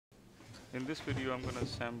In this video I'm going to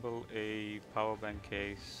assemble a power bank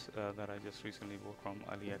case that I just recently bought from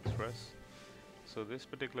AliExpress. So this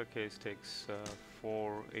particular case takes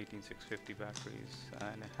 4 18650 batteries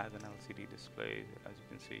and it has an LCD display, as you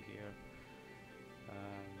can see here.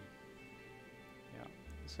 Yeah,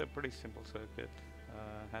 it's a pretty simple circuit.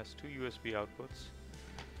 Has two USB outputs.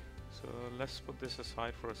 So let's put this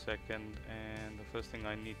aside for a second, and the first thing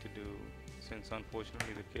I need to do, since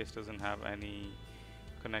unfortunately the case doesn't have any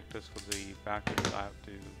connectors for the batteries, I have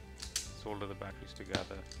to solder the batteries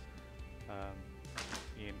together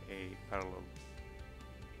in a parallel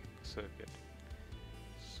circuit.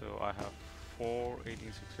 So I have 4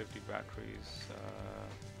 18650 batteries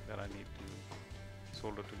that I need to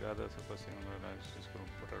solder together. So first thing I'm going to do is just going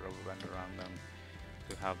to put a rubber band around them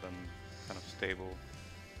to have them kind of stable,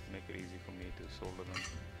 make it easy for me to solder them.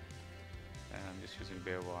 And I'm just using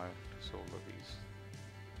bare wire to solder these.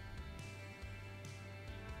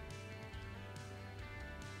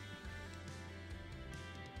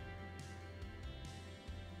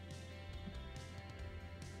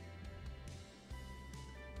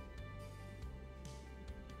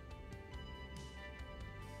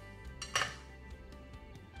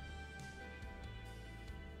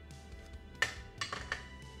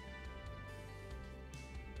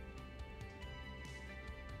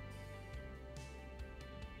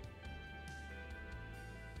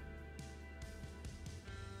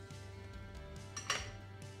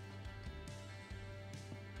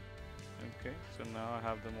 Okay, so now I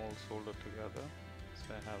have them all soldered together. So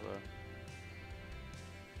I have a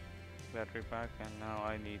battery pack, and now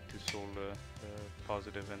I need to solder the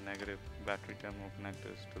positive and negative battery terminal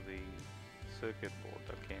connectors to the circuit board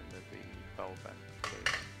that came with the power bank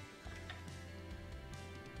case,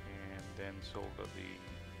 and then solder the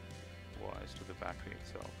wires to the battery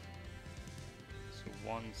itself. So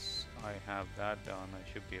once I have that done, I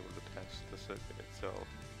should be able to test the circuit itself.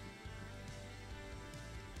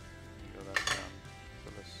 That's done.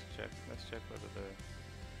 So let's check whether the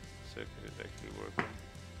circuit is actually working.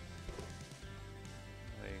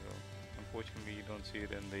 There you go. Unfortunately you don't see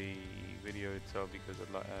it in the video itself because the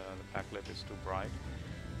backlight is too bright,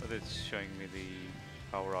 but it's showing me the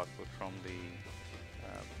power output from the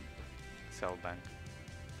cell bank.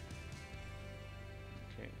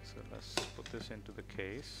 Okay, so let's put this into the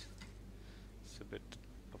case. It's a bit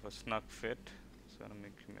of a snug fit, so I'll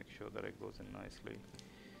make sure that it goes in nicely.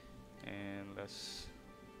 And let's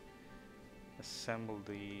assemble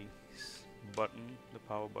the button, the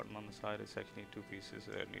power button on the side. It's actually two pieces.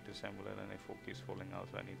 I need to assemble it, and a fork keeps falling out,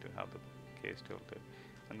 so I need to have the case tilted.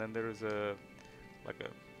 And then there is a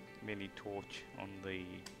mini torch on the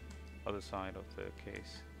other side of the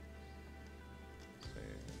case. So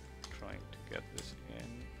trying to get this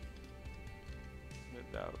in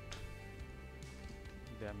without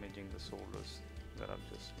damaging the solders that I've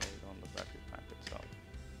just made on the battery pack itself.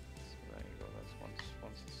 There you go. That's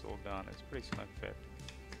once it's all done. It's pretty snug fit.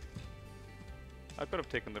 I could have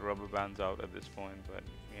taken the rubber bands out at this point, but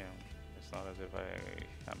you know, it's not as if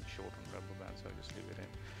I'm short on rubber bands, so I just leave it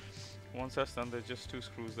in. Once that's done, there's just two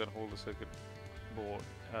screws that hold the circuit board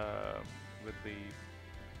with the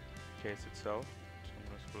case itself. So I'm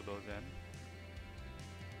going to screw those in.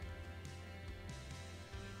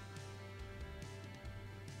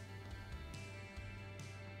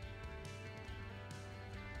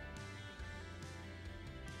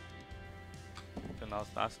 Now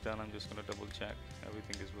that's done, I'm just going to double check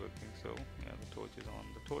everything is working. So yeah, the torch is on.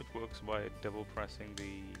 The torch works by double pressing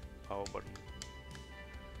the power button,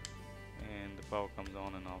 and the power comes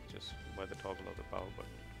on and off just by the toggle of the power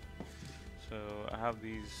button. So I have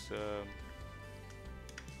these I'm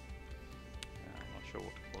not sure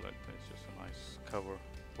what to call it, but it's just a nice cover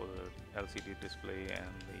for the LCD display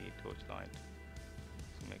and the torch light,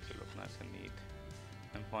 so it makes it look nice and neat.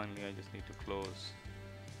 And finally I just need to close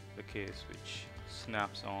the case, which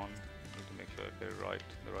snaps on. I need to make sure I get it right,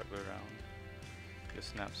 the right way around. Just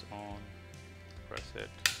snaps on, press it.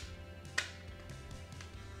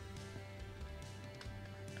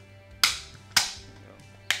 There you go.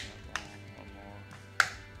 Snap on, one more.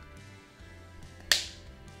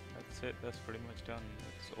 That's it, that's pretty much done.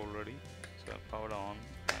 It's all ready. So I've powered on,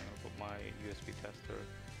 and I'll put my USB tester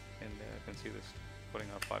in there. I can see this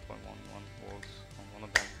putting out 5.11 volts on one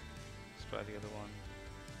of them. Let's try the other one.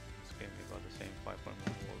 Gave me about the same 5.1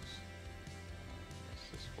 volts. Let's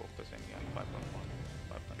just focus in on 5.1,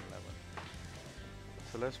 5.11.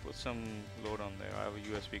 So let's put some load on there. I have a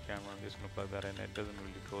USB camera. I'm just going to plug that in. It doesn't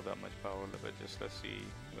really draw that much power, but just let's see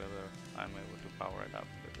whether I'm able to power it up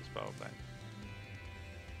with this power bank.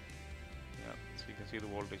 Yeah, so you can see the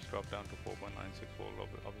voltage drop down to 4.96 volt.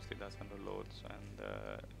 Obviously that's under loads, and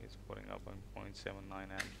it's putting up on 0.79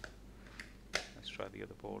 amp. Let's try the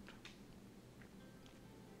other port,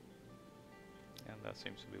 and that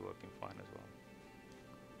seems to be working fine as well.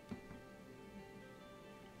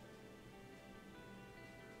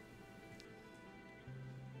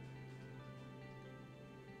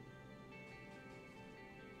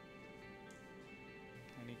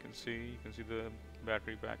 And you can see the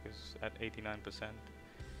battery pack is at 89%.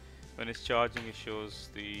 When it's charging, it shows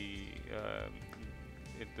the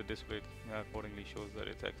display accordingly shows that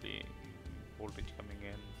it's actually voltage coming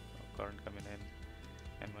in, current coming in,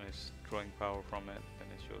 and when it's drawing power from it, then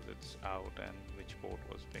it shows it's out and which port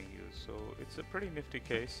was being used. So it's a pretty nifty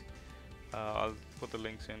case. I'll put the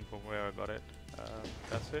links in for where I got it.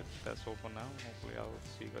 That's it. That's all for now. Hopefully I'll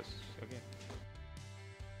see you guys again.